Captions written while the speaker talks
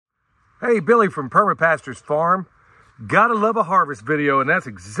Hey, Billy from Perma Pastures Farm. Gotta love a harvest video, and that's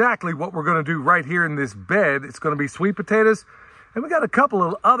exactly what we're gonna do right here in this bed. It's gonna be sweet potatoes, and we got a couple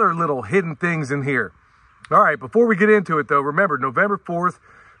of other little hidden things in here. All right, before we get into it though, remember November 4th,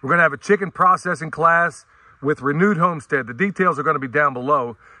 we're gonna have a chicken processing class with Renewed Homestead. The details are gonna be down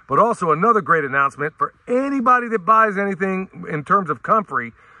below, but also another great announcement for anybody that buys anything in terms of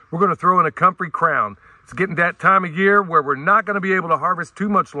comfrey, we're gonna throw in a comfrey crown. It's getting that time of year where we're not gonna be able to harvest too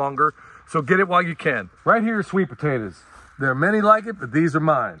much longer, so get it while you can. Right here are sweet potatoes. There are many like it, but these are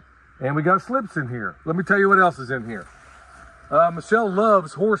mine. And we got slips in here. Let me tell you what else is in here. Michelle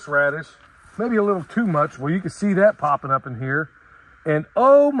loves horseradish, maybe a little too much. Well, you can see that popping up in here. And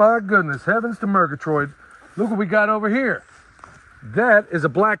oh my goodness, heavens to Murgatroyd, look what we got over here. That is a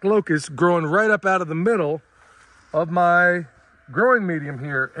black locust growing right up out of the middle of my growing medium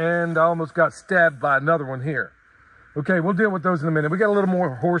here. And I almost got stabbed by another one here. Okay, we'll deal with those in a minute. We got a little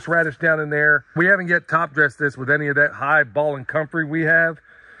more horseradish down in there. We haven't yet top dressed this with any of that high ball and comfrey we have.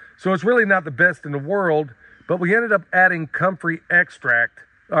 So it's really not the best in the world, but we ended up adding compost extract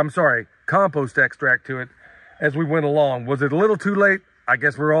to it as we went along. Was it a little too late? I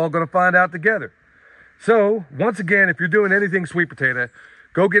guess we're all gonna find out together. So once again, if you're doing anything sweet potato,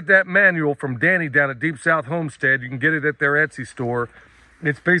 go get that manual from Danny down at Deep South Homestead. You can get it at their Etsy store.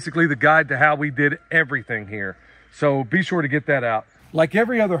 It's basically the guide to how we did everything here. So be sure to get that out. Like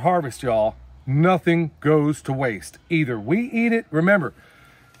every other harvest, y'all, nothing goes to waste. Either we eat it, remember,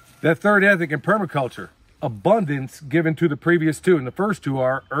 that third ethic in permaculture, abundance given to the previous two. And the first two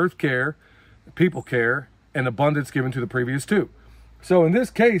are earth care, people care, and abundance given to the previous two. So in this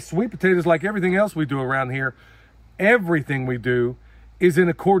case, sweet potatoes, like everything else we do around here, everything we do is in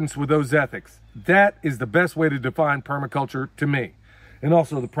accordance with those ethics. That is the best way to define permaculture to me. And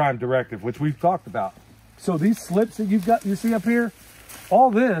also the prime directive, which we've talked about. So these slips that you see up here,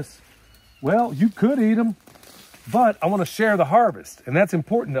 all this, well, you could eat them, but I want to share the harvest, and that's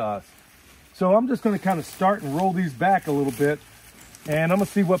important to us. So I'm just going to kind of start and roll these back a little bit, and I'm going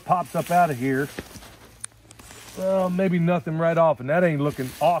to see what pops up out of here. Well, maybe nothing right off, and that ain't looking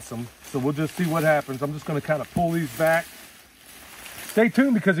awesome, so we'll just see what happens. I'm just going to kind of pull these back. Stay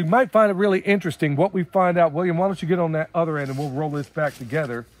tuned, because you might find it really interesting what we find out. William, why don't you get on that other end, and we'll roll this back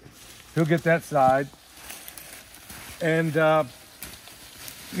together. He'll get that side. And,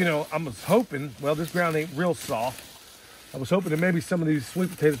 you know, I was hoping, well, this ground ain't real soft. I was hoping that maybe some of these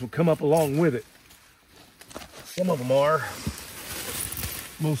sweet potatoes would come up along with it. Some of them are.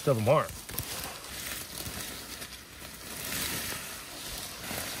 Most of them aren't.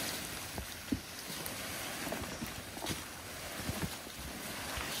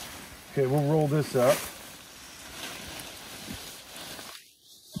 Okay, we'll roll this up.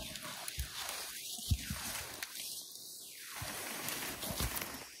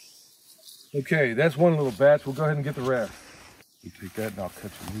 Okay, that's one little batch. We'll go ahead and get the rest. You take that and I'll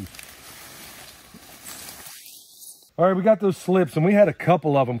cut you loose. All right, we got those slips, and we had a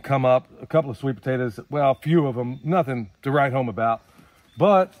couple of them come up, a couple of sweet potatoes, well, a few of them, nothing to write home about.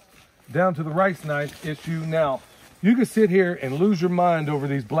 But down to the rice knife issue. Now, you can sit here and lose your mind over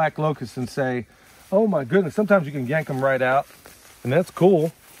these black locusts and say, oh my goodness, sometimes you can yank them right out, and that's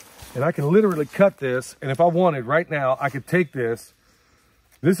cool. And I can literally cut this, and if I wanted right now, I could take this.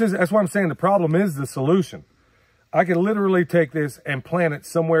 That's why I'm saying the problem is the solution. I can literally take this and plant it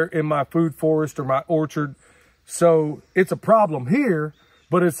somewhere in my food forest or my orchard. So it's a problem here,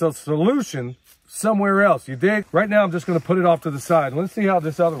 but it's a solution somewhere else. You dig? Right now, I'm just going to put it off to the side. Let's see how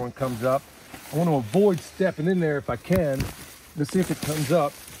this other one comes up. I want to avoid stepping in there if I can. Let's see if it comes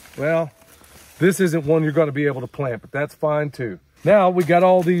up. Well, this isn't one you're going to be able to plant, but that's fine too. Now we got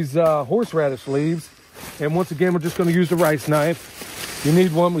all these horseradish leaves. And once again, we're just going to use the rice knife. You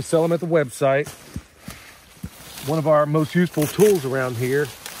need one, we sell them at the website. One of our most useful tools around here.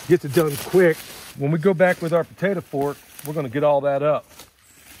 Gets it done quick. When we go back with our potato fork, we're gonna get all that up.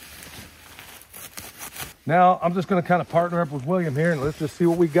 Now, I'm just gonna kind of partner up with William here, and let's just see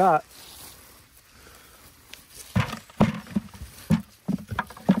what we got.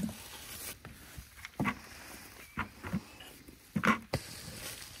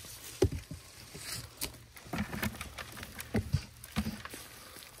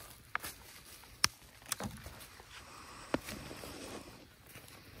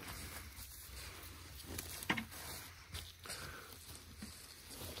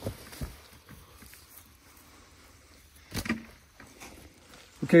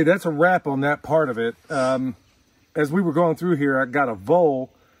 Okay, that's a wrap on that part of it. As we were going through here, I got a vole,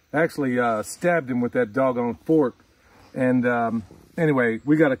 actually stabbed him with that doggone fork. And anyway,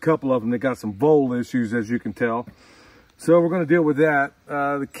 we got a couple of them that got some vole issues, as you can tell. So we're going to deal with that.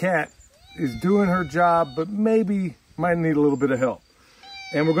 The cat is doing her job, but maybe might need a little bit of help.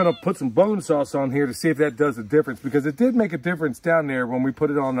 And we're gonna put some bone sauce on here to see if that does a difference, because it did make a difference down there when we put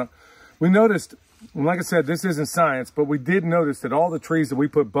it on. We noticed, like I said, this isn't science, but we did notice that all the trees that we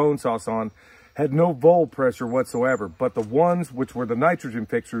put bone sauce on had no vole pressure whatsoever. But the ones which were the nitrogen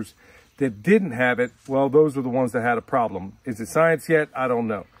fixers that didn't have it, well, those were the ones that had a problem. Is it science yet? I don't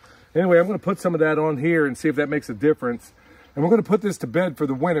know. Anyway, I'm gonna put some of that on here and see if that makes a difference. And we're gonna put this to bed for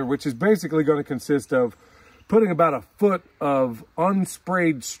the winter, which is basically gonna consist of putting about a foot of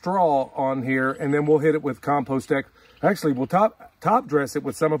unsprayed straw on here, and then we'll hit it with compost deck. Actually, we'll top dress it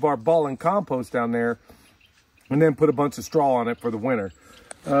with some of our ball and compost down there, and then put a bunch of straw on it for the winter.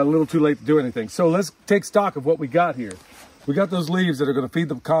 A little too late to do anything. So let's take stock of what we got here. We got those leaves that are gonna feed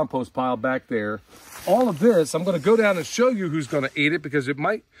the compost pile back there. All of this, I'm gonna go down and show you who's gonna eat it, because you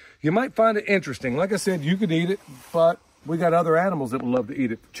might find it interesting. Like I said, you could eat it, but we got other animals that would love to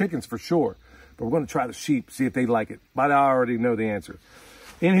eat it. Chickens for sure. But we're gonna try the sheep, see if they like it. But I already know the answer.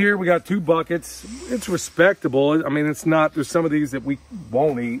 In here, we got 2 buckets. It's respectable. I mean, it's not, there's some of these that we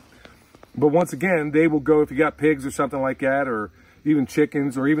won't eat. But once again, they will go, if you got pigs or something like that, or even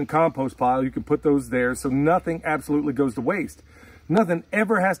chickens, or even compost pile, you can put those there. So nothing absolutely goes to waste. Nothing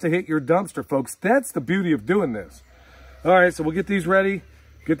ever has to hit your dumpster, folks. That's the beauty of doing this. All right, so we'll get these ready,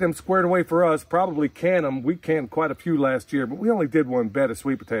 get them squared away for us, probably can them. We canned quite a few last year, but we only did 1 bed of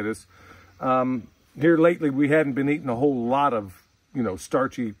sweet potatoes. Here lately, we hadn't been eating a whole lot of, you know,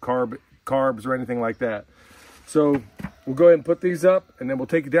 starchy carbs or anything like that. So we'll go ahead and put these up, and then we'll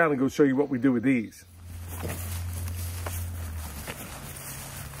take you down and go show you what we do with these.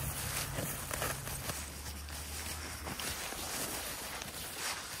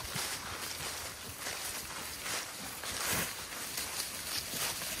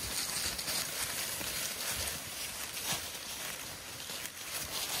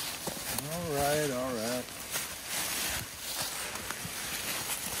 All right.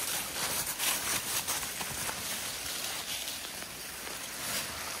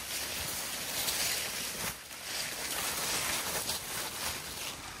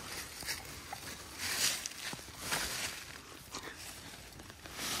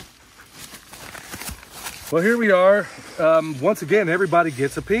 Well, here we are. Once again, everybody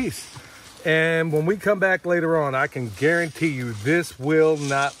gets a piece. And when we come back later on, I can guarantee you this will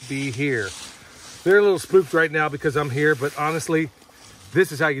not be here. They're a little spooked right now because I'm here, but honestly,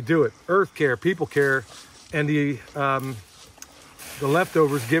 this is how you do it. Earth care, people care, and the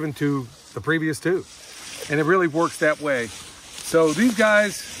leftovers given to the previous 2. And it really works that way. So these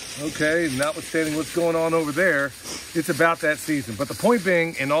guys, okay, notwithstanding what's going on over there, it's about that season. But the point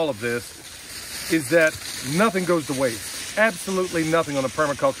being in all of this is that nothing goes to waste. Absolutely nothing on a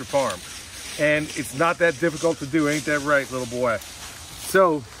permaculture farm. And it's not that difficult to do, ain't that right, little boy?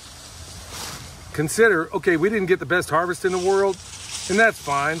 So consider, okay, we didn't get the best harvest in the world, and that's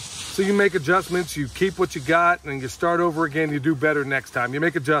fine. So you make adjustments, you keep what you got, and you start over again, you do better next time. You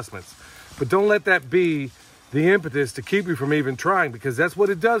make adjustments. But don't let that be the impetus to keep you from even trying, because that's what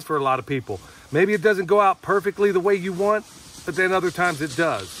it does for a lot of people. Maybe it doesn't go out perfectly the way you want, but then other times it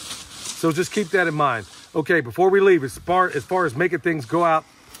does. So just keep that in mind. Okay, before we leave, as far as making things go out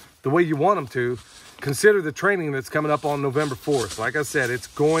the way you want them to, consider the training that's coming up on November 4th. Like I said, it's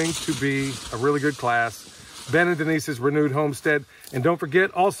going to be a really good class. Ben and Denise's Renewed Homestead. And don't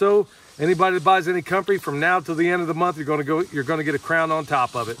forget, also, anybody that buys any company from now till the end of the month, you're gonna get a crown on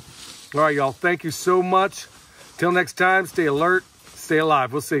top of it. All right, y'all, thank you so much. Till next time, stay alert, stay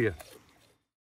alive. We'll see you.